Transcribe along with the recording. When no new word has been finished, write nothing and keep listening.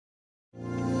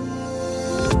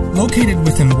Located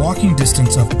within walking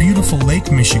distance of beautiful Lake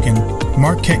Michigan,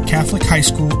 Marquette Catholic High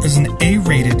School is an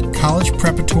A-rated college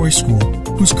preparatory school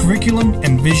whose curriculum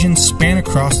and vision span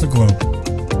across the globe.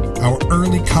 Our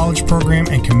early college program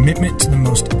and commitment to the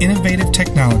most innovative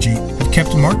technology have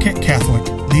kept Marquette Catholic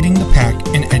leading the pack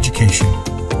in education.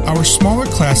 Our smaller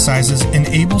class sizes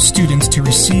enable students to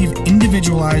receive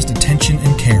individualized attention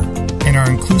and care, and our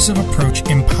inclusive approach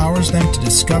empowers them to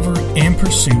discover and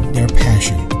pursue their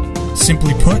passion.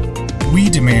 Simply put, we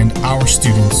demand our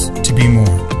students to be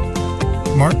more.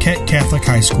 Marquette Catholic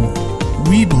High School.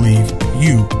 We believe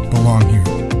you belong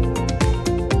here.